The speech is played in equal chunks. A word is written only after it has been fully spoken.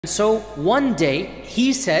So one day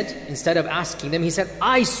he said, instead of asking them, he said,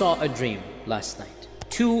 I saw a dream last night.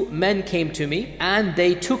 Two men came to me and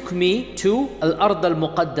they took me to Al-Ard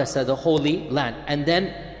Al-Muqaddasa, the Holy Land. And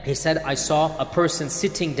then he said, I saw a person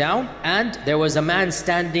sitting down and there was a man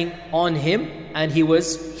standing on him and he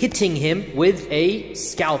was hitting him with a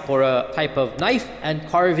scalp or a type of knife and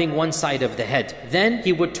carving one side of the head. Then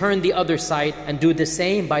he would turn the other side and do the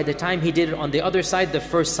same. By the time he did it on the other side, the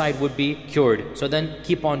first side would be cured. So then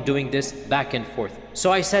keep on doing this back and forth. So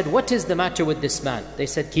I said, what is the matter with this man? They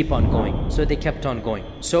said, keep on going. So they kept on going.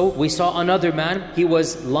 So we saw another man, he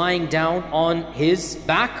was lying down on his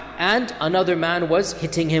back and another man was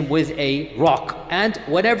hitting him with a rock. And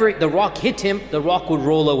whatever the rock hit him, the rock would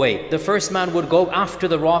roll away. The first man would go after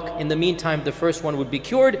the rock. In the meantime, the first one would be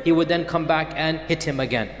cured. He would then come back and hit him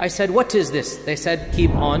again. I said, what is this? They said,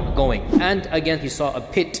 keep on going. And again, he saw a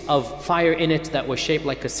pit of fire in it that was shaped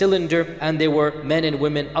like a cylinder. And there were men and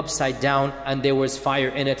women upside down and there was fire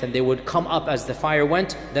in it, and they would come up as the fire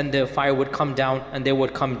went, then the fire would come down and they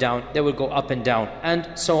would come down, they would go up and down, and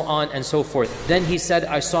so on and so forth. Then he said,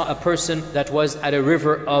 I saw a person that was at a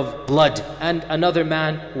river of blood, and another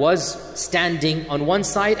man was standing on one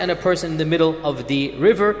side and a person in the middle of the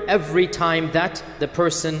river. Every time that the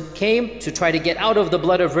person came to try to get out of the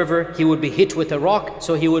blood of river, he would be hit with a rock,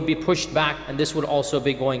 so he would be pushed back, and this would also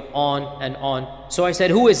be going on and on. So I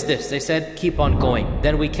said, who is this? They said, keep on going.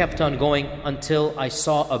 Then we kept on going until I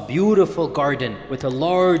saw a beautiful garden with a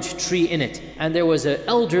large tree in it. And there was an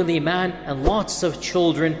elderly man and lots of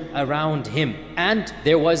children around him. And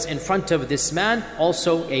there was in front of this man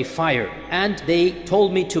also a fire. And they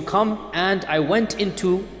told me to come, and I went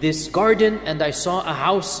into this garden and I saw a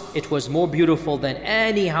house. It was more beautiful than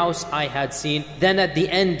any house I had seen. Then at the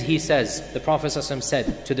end he says, the Prophet ﷺ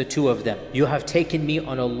said to the two of them, you have taken me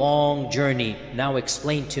on a long journey. Now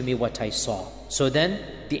explain to me what I saw. So then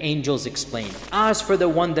the angels explained, as for the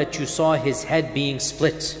one that you saw his head being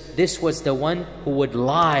split, this was the one who would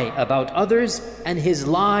lie about others, and his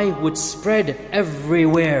lie would spread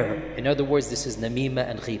everywhere. In other words, this is namima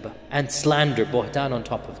and ghiba, and slander, buhtan on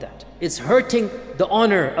top of that. It's hurting the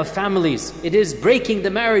honor of families. It is breaking the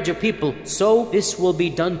marriage of people. So this will be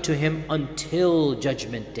done to him until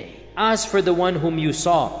Judgment Day. As for the one whom you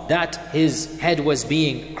saw, that his head was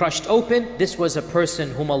being crushed open, this was a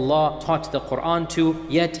person whom Allah taught the Quran to,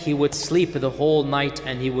 yet he would sleep the whole night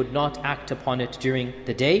and he would not act upon it during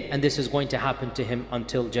the day. And this is going to happen to him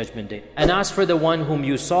until Judgment Day. And as for the one whom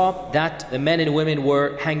you saw, that the men and women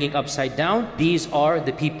were hanging upside down, these are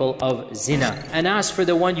the people of zina. And as for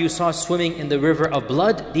the one you saw swimming in the river of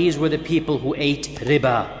blood, these were the people who ate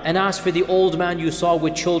riba. And as for the old man you saw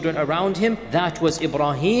with children around him, that was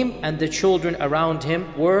Ibrahim, and the children around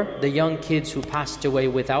him were the young kids who passed away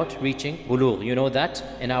without reaching bulugh. You know that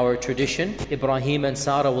in our tradition, Ibrahim and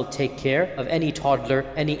Sarah will take care of any toddler,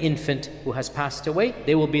 any infant who has passed away.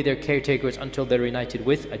 They will be their caretakers until they're united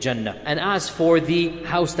with a Jannah. And as for the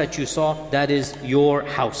house that you saw, that is your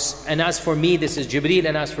house. And as for me, this is Jibreel,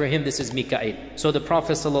 and as for him, this is Mikael. So the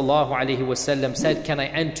Prophet ﷺ said, can I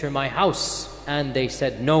enter my house? And they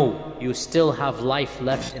said, no, you still have life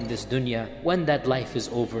left in this dunya. When that life is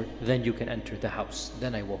over, then you can enter the house.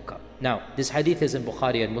 Then I woke up. Now, this hadith is in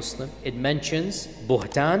Bukhari and Muslim. It mentions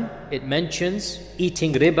buhtan, it mentions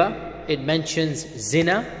eating riba, it mentions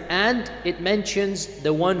zina, and it mentions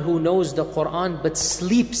the one who knows the Quran but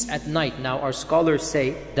sleeps at night. Now our scholars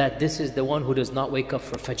say that this is the one who does not wake up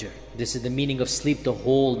for Fajr. This is the meaning of sleep the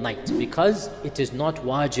whole night, because it is not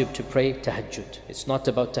wajib to pray tahajjud. It's not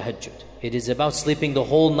about tahajjud. It is about sleeping the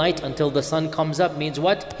whole night until the sun comes up. Means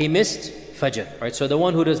what? He missed Fajr. Right? So the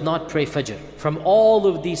one who does not pray Fajr. From all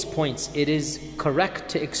of these points, it is correct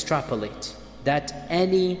to extrapolate that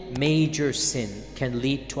any major sin can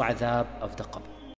lead to adhab of the qabr.